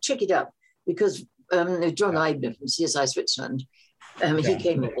could check it up because John Eibner from CSI Switzerland, he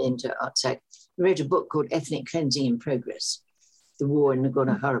came into Artsakh. He wrote a book called Ethnic Cleansing in Progress, the War in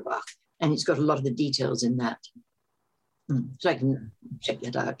Nagorno-Karabakh, and it's got a lot of the details in that. So I can check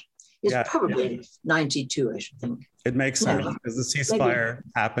that out. It's probably 92, I should think. It makes sense because the ceasefire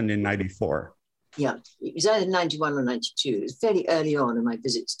happened in 94. Yeah, it was either 91 or 92. It was fairly early on in my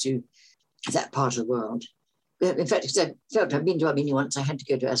visits to that part of the world. In fact, because I felt I'd been to Armenia once, I had to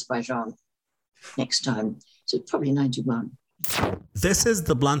go to Azerbaijan next time. So it's probably 91. This is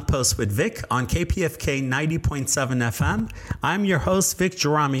The Blunt Post with Vic on KPFK 90.7 FM. I'm your host, Vic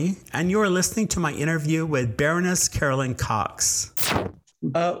Gerami, and you're listening to my interview with Baroness Caroline Cox.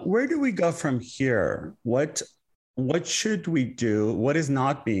 Where do we go from here? What should we do? What is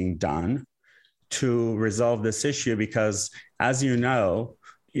not being done to resolve this issue? Because as you know,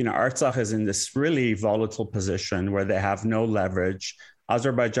 Artsakh is in this really volatile position where they have no leverage.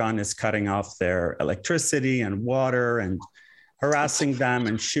 Azerbaijan is cutting off their electricity and water and harassing them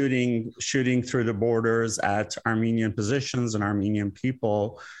and shooting through the borders at Armenian positions and Armenian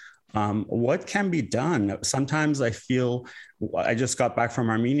people. What can be done? Sometimes I feel, I just got back from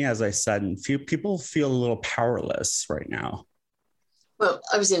Armenia, as I said, and people feel a little powerless right now. Well,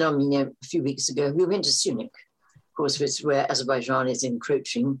 I was in Armenia a few weeks ago. We went to Sunik, of course, which is where Azerbaijan is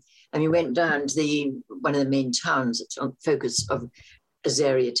encroaching. And we went down to one of the main towns that's on focus of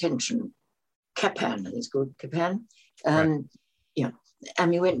Azeri attention, Kapan, I think it's called Kapan. Yeah,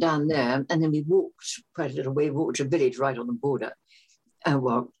 and we went down there and then we walked quite a little way, walked to a village right on the border.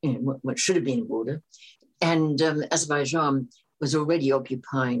 What should have been a border. And Azerbaijan was already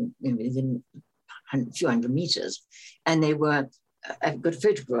occupying within a few hundred meters. And they were, I've got a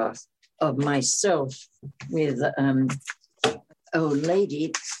photograph of myself with an old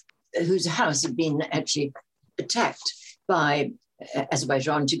lady whose house had been actually attacked by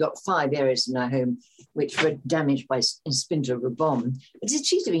Azerbaijan. She got 5 areas in her home which were damaged by a splinter of a bomb. But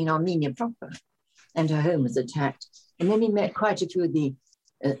she's living in Armenia proper, and her home was attacked. And then we met quite a few of the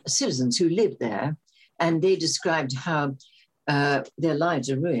citizens who lived there, and they described how their lives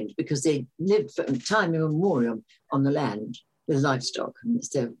are ruined because they lived from time immemorial on the land with livestock, and it's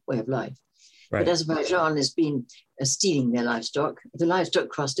their way of life. Right. But Azerbaijan has been stealing their livestock. If the livestock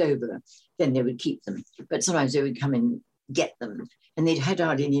crossed over, then they would keep them. But sometimes they would come and get them, and they'd had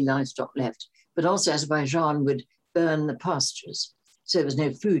hardly any livestock left. But also Azerbaijan would burn the pastures, so there was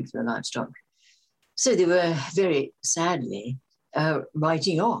no food for the livestock. So they were very sadly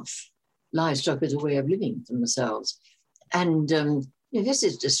writing off livestock as a way of living for themselves. And this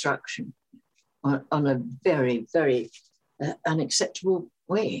is destruction on a very, very unacceptable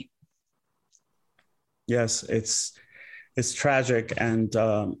way. Yes, it's tragic. And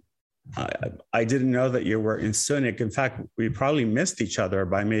I didn't know that you were in Sunik. In fact, we probably missed each other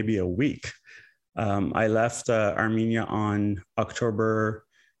by maybe a week. I left Armenia on October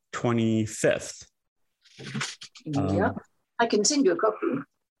 25th. Yeah, I can send you a copy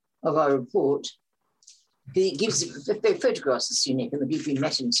of our report. It gives photographs of Sunik and the people we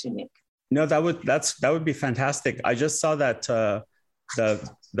met in Sunik. No, that would be fantastic. I just saw that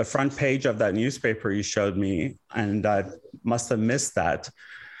the front page of that newspaper you showed me, and I must have missed that.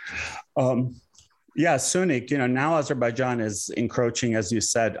 Yeah, Sunik. Now Azerbaijan is encroaching, as you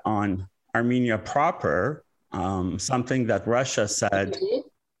said, on Armenia proper. Something that Russia said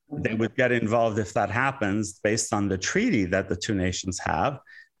they would get involved if that happens, based on the treaty that the two nations have.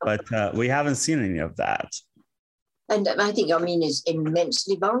 But we haven't seen any of that. And I think Armenia is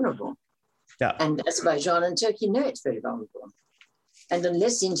immensely vulnerable. Yeah. And Azerbaijan and Turkey know it's very vulnerable. And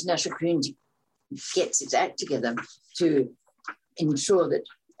unless the international community gets its act together to ensure that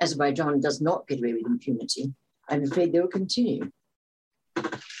Azerbaijan does not get away with impunity, I'm afraid they will continue.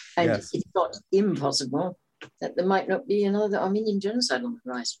 And yes, it's not impossible that there might not be another Armenian genocide on the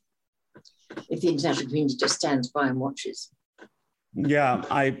horizon if the international community just stands by and watches. Yeah,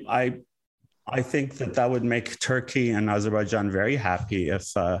 I think that would make Turkey and Azerbaijan very happy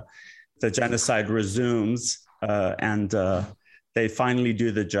if the genocide resumes and they finally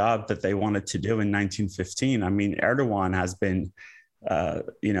do the job that they wanted to do in 1915. I mean, Erdogan has been,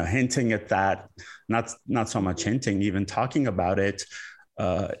 hinting at that, not so much hinting, even talking about it.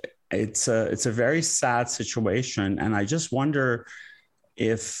 It's a very sad situation, and I just wonder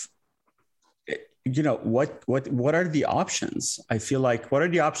if, what are the options? I feel like, what are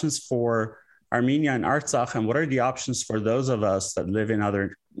the options for Armenia and Artsakh, and what are the options for those of us that live in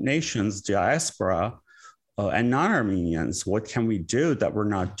other nations, diaspora, and non-Armenians? What can we do that we're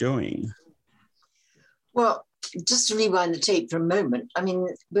not doing? Well, just to rewind the tape for a moment, I mean,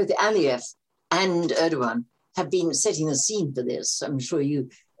 both Aliyev and Erdogan have been setting the scene for this. I'm sure you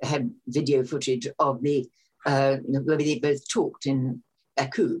had video footage of where they both talked in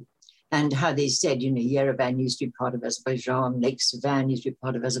Baku, and how they said, Yerevan used to be part of Azerbaijan, Lake Sevan used to be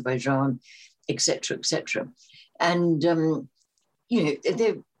part of Azerbaijan, etc., etc. And,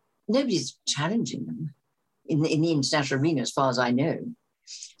 nobody's challenging them in the international arena, as far as I know.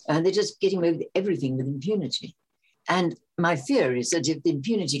 They're just getting away with everything with impunity. And my fear is that if the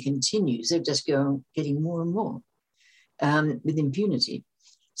impunity continues, they'll just go on getting more and more with impunity.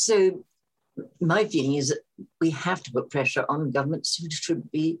 So my feeling is that we have to put pressure on governments who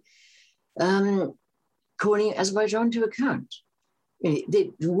should be calling Azerbaijan to account.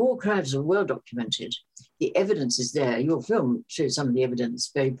 The war crimes are well documented. The evidence is there. Your film shows some of the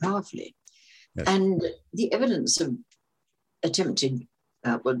evidence very powerfully. Yes. And the evidence of attempted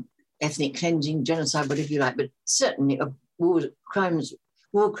ethnic cleansing, genocide, whatever you like, but certainly of war crimes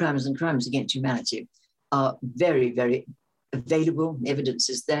and crimes against humanity are very, very available. The evidence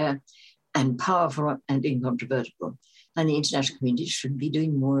is there and powerful and incontrovertible. And the international community should be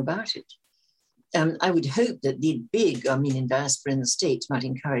doing more about it. I would hope that the big Armenian diaspora in the States might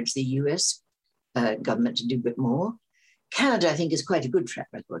encourage the US government to do a bit more. Canada, I think, is quite a good track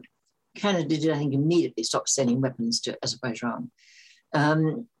record. Canada did, I think, immediately stop sending weapons to Azerbaijan.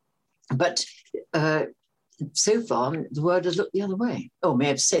 But so far, the world has looked the other way, or may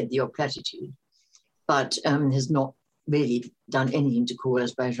have said the odd platitude, but has not really done anything to call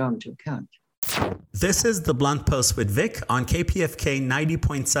Azerbaijan to account. This is The Blunt Post with Vic on KPFK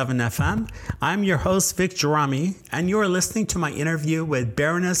 90.7 FM. I'm your host, Vic Gerami, and you're listening to my interview with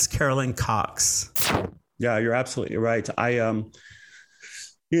Baroness Caroline Cox. Yeah, you're absolutely right.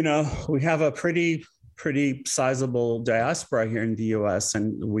 We have a pretty sizable diaspora here in the US,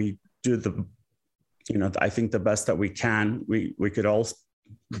 and we do I think the best that we can. We could all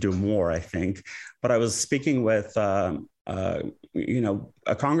do more, I think. But I was speaking with a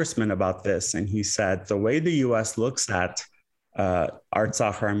congressman about this, and he said the way the U.S. looks at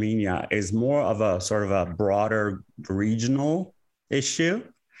Artsakh, Armenia, is more of a sort of a broader regional issue,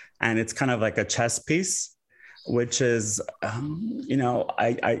 and it's kind of like a chess piece, which is,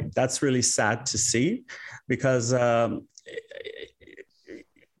 that's really sad to see, because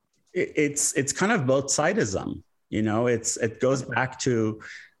it's kind of both sidism. It goes back to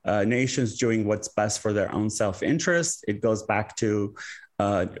nations doing what's best for their own self-interest. It goes back to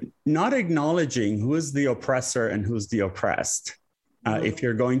not acknowledging who is the oppressor and who's the oppressed. If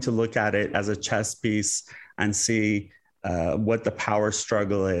you're going to look at it as a chess piece and see what the power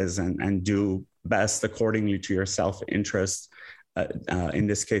struggle is and do best accordingly to your self-interest, in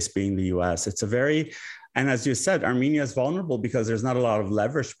this case being the US, and as you said, Armenia is vulnerable because there's not a lot of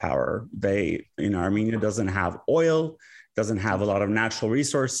leverage power. Armenia doesn't have oil, doesn't have a lot of natural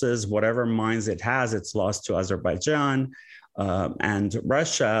resources. Whatever mines it has, it's lost to Azerbaijan. And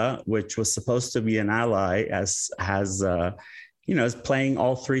Russia, which was supposed to be an ally, is playing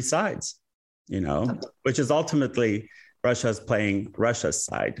all three sides, which is ultimately Russia's playing Russia's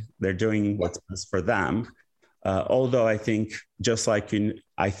side. They're doing what's best for them. Although I think, just like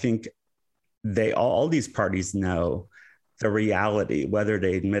I think all these parties know the reality, whether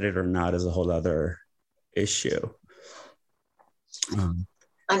they admit it or not is a whole other issue.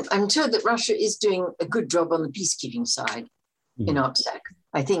 I'm told that Russia is doing a good job on the peacekeeping side in Artsakh.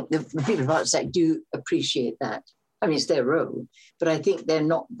 I think the people of Artsakh do appreciate that. I mean, it's their role, but I think they're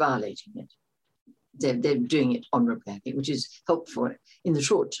not violating it. They're doing it honorably, I think, which is helpful in the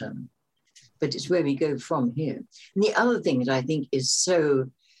short term. But it's where we go from here. And the other thing that I think is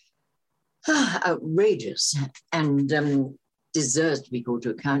so outrageous and deserves to be called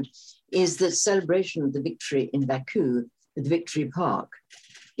to account is the celebration of the victory in Baku, the Victory Park,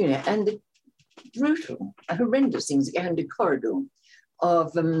 and the brutal, horrendous things that go into the corridor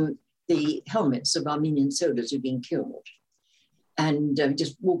of the helmets of Armenian soldiers who've been killed. And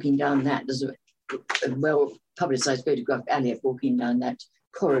just walking down that, there's a well publicized photograph of Aliyev walking down that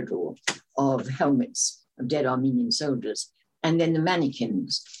corridor of helmets of dead Armenian soldiers, and then the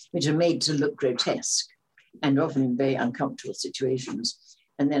mannequins, which are made to look grotesque and often in very uncomfortable situations.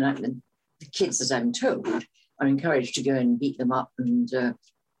 And then the kids, as I'm told, are encouraged to go and beat them up and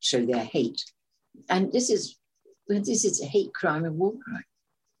show their hate. And this is a hate crime and war crime.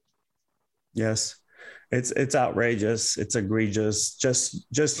 Yes, it's outrageous. It's egregious.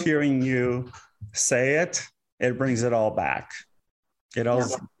 Just hearing you say it, it brings it all back. It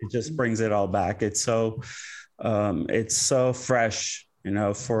just brings it all back. It's so fresh,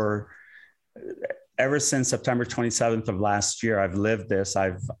 for ever since September 27th of last year, I've lived this.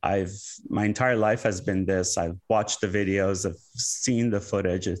 My entire life has been this. I've watched the videos, I've seen the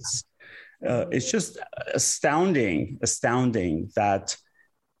footage. It's just astounding that,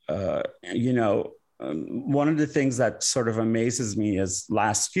 one of the things that sort of amazes me is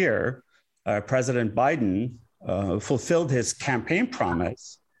last year, President Biden fulfilled his campaign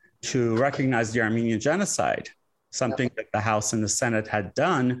promise to recognize the Armenian genocide, something that the House and the Senate had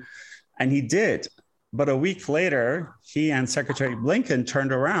done, and he did. But a week later, he and Secretary Blinken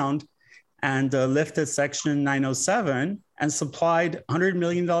turned around and lifted Section 907 and supplied $100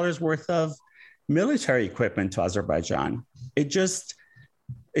 million worth of military equipment to Azerbaijan. It just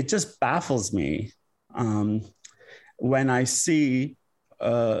baffles me when I see,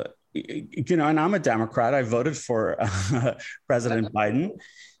 and I'm a Democrat. I voted for President Biden,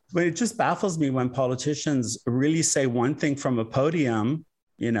 but it just baffles me when politicians really say one thing from a podium,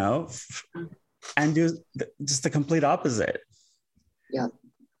 and do just the complete opposite. Yeah.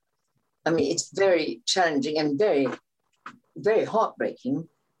 I mean, it's very challenging and very, very heartbreaking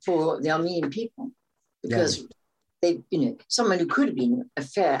for the Armenian people, because they, someone who could have been a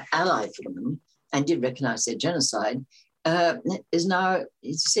fair ally for them and did recognize their genocide is now,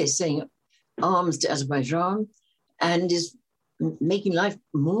 saying arms to Azerbaijan and is making life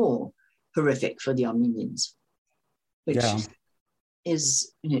more horrific for the Armenians, which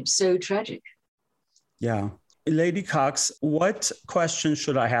is so tragic. Yeah. Lady Cox, what question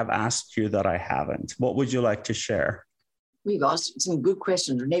should I have asked you that I haven't? What would you like to share? We've asked some good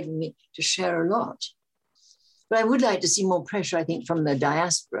questions, enabling me to share a lot. But I would like to see more pressure, I think, from the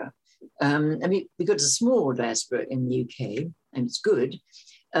diaspora. We've got a small diaspora in the UK, and it's good,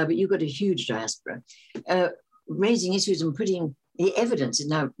 but you've got a huge diaspora. Raising issues and putting the evidence is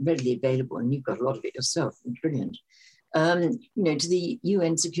now readily available, and you've got a lot of it yourself, and brilliant. To the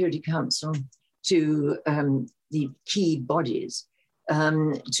UN Security Council, to the key bodies,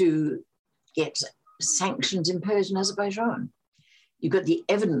 to get sanctions imposed in Azerbaijan. You've got the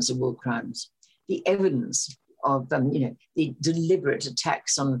evidence of war crimes, the evidence of the deliberate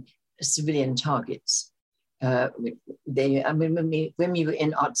attacks on civilian targets. When we were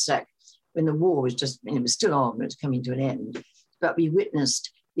in Artsakh, when the war was it was still on, it was coming to an end, but we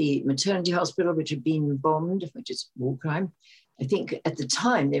witnessed the maternity hospital, which had been bombed, which is a war crime. I think at the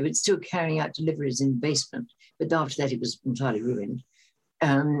time they were still carrying out deliveries in the basement, but after that it was entirely ruined.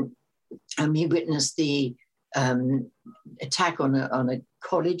 And we witnessed the attack on a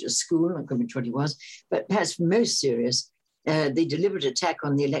college, a school, I can't remember what it was, but perhaps most serious, the deliberate attack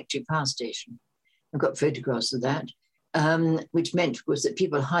on the electric power station. I've got photographs of that, which meant, of course, that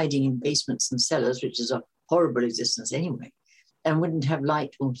people hiding in basements and cellars, which is a horrible existence anyway, and wouldn't have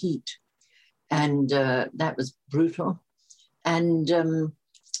light or heat. And that was brutal. And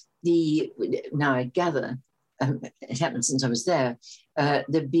now I gather, it happened since I was there,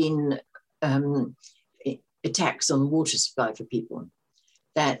 there've been attacks on the water supply for people.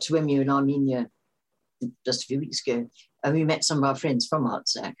 That when we were in Armenia just a few weeks ago, we met some of our friends from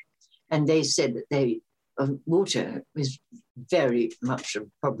Artsakh, and they said that water was very much a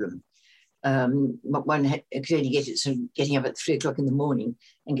problem. But one could only get it, so getting up at 3 o'clock in the morning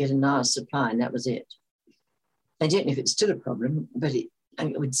and get an hour's supply, and that was it. I don't know if it's still a problem, but it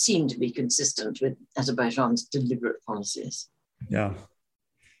would seem to be consistent with Azerbaijan's deliberate policies. Yeah,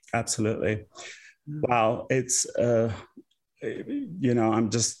 absolutely. Wow, it's,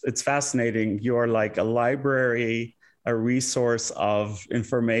 it's fascinating. You're like a library, a resource of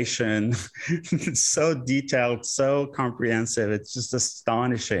information. It's so detailed, so comprehensive. It's just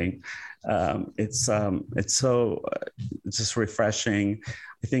astonishing. It's just refreshing.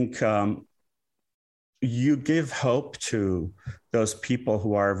 I think you give hope to those people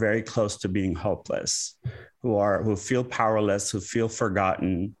who are very close to being hopeless, who feel powerless, who feel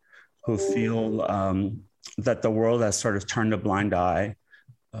forgotten, who feel that the world has sort of turned a blind eye.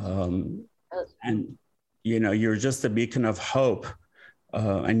 And, you're just a beacon of hope.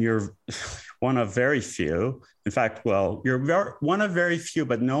 And you're one of very few. In fact, well, you're one of very few,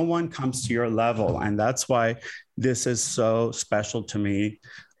 but no one comes to your level. And that's why this is so special to me,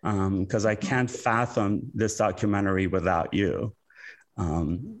 because I can't fathom this documentary without you.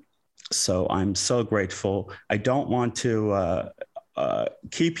 So I'm so grateful. I don't want to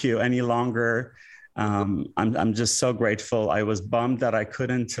keep you any longer. I'm just so grateful. I was bummed that I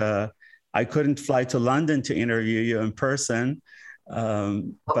couldn't fly to London to interview you in person. But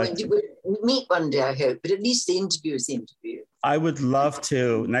we'll meet one day, I hope. But at least the interview is the interview. I would love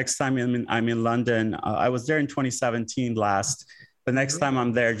to. Next time I'm in London. I was there in 2017 last. But next time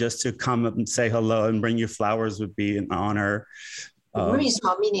I'm there, just to come up and say hello and bring you flowers would be an honor. Bring me some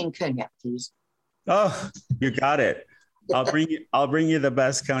Armenian cognac, please. Oh, you got it. I'll bring you the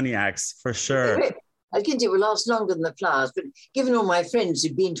best cognacs for sure. I think it will last longer than the flowers, but given all my friends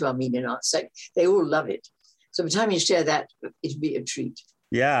who've been to Armenian Artsakh, they all love it. So by the time you share that, it'll be a treat.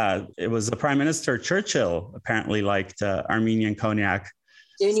 Yeah, it was the Prime Minister Churchill apparently liked Armenian cognac.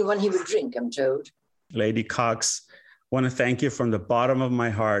 The only one he would drink, I'm told. Lady Cox, want to thank you from the bottom of my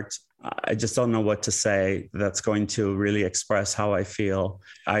heart. I just don't know what to say that's going to really express how I feel.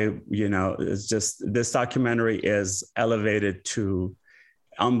 It's just, this documentary is elevated to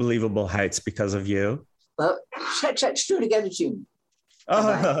unbelievable heights because of you. Well, to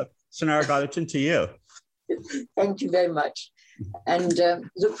you. Thank you very much. And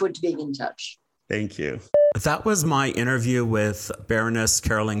look forward to being in touch. Thank you. That was my interview with Baroness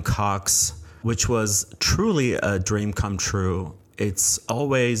Caroline Cox, which was truly a dream come true. It's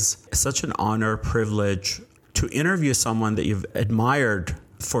always such an honor, privilege to interview someone that you've admired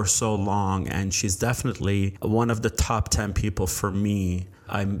for so long. And she's definitely one of the top 10 people for me.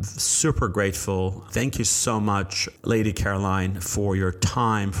 I'm super grateful. Thank you so much, Lady Caroline, for your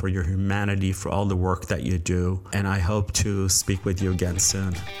time, for your humanity, for all the work that you do. And I hope to speak with you again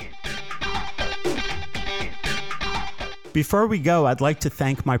soon. Before we go, I'd like to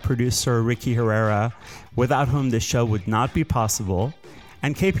thank my producer, Ricky Herrera, without whom this show would not be possible,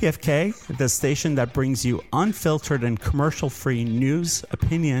 and KPFK, the station that brings you unfiltered and commercial-free news,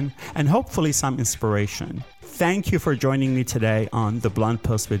 opinion, and hopefully some inspiration. Thank you for joining me today on The Blunt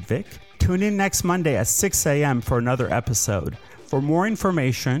Post with Vic. Tune in next Monday at 6 a.m. for another episode. For more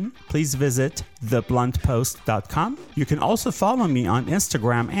information, please visit thebluntpost.com. You can also follow me on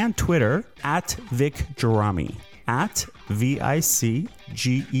Instagram and Twitter at Vic Gerami. At VICGERAMI.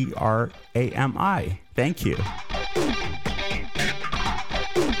 Thank you.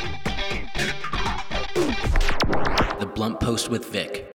 The Blunt Post with Vic.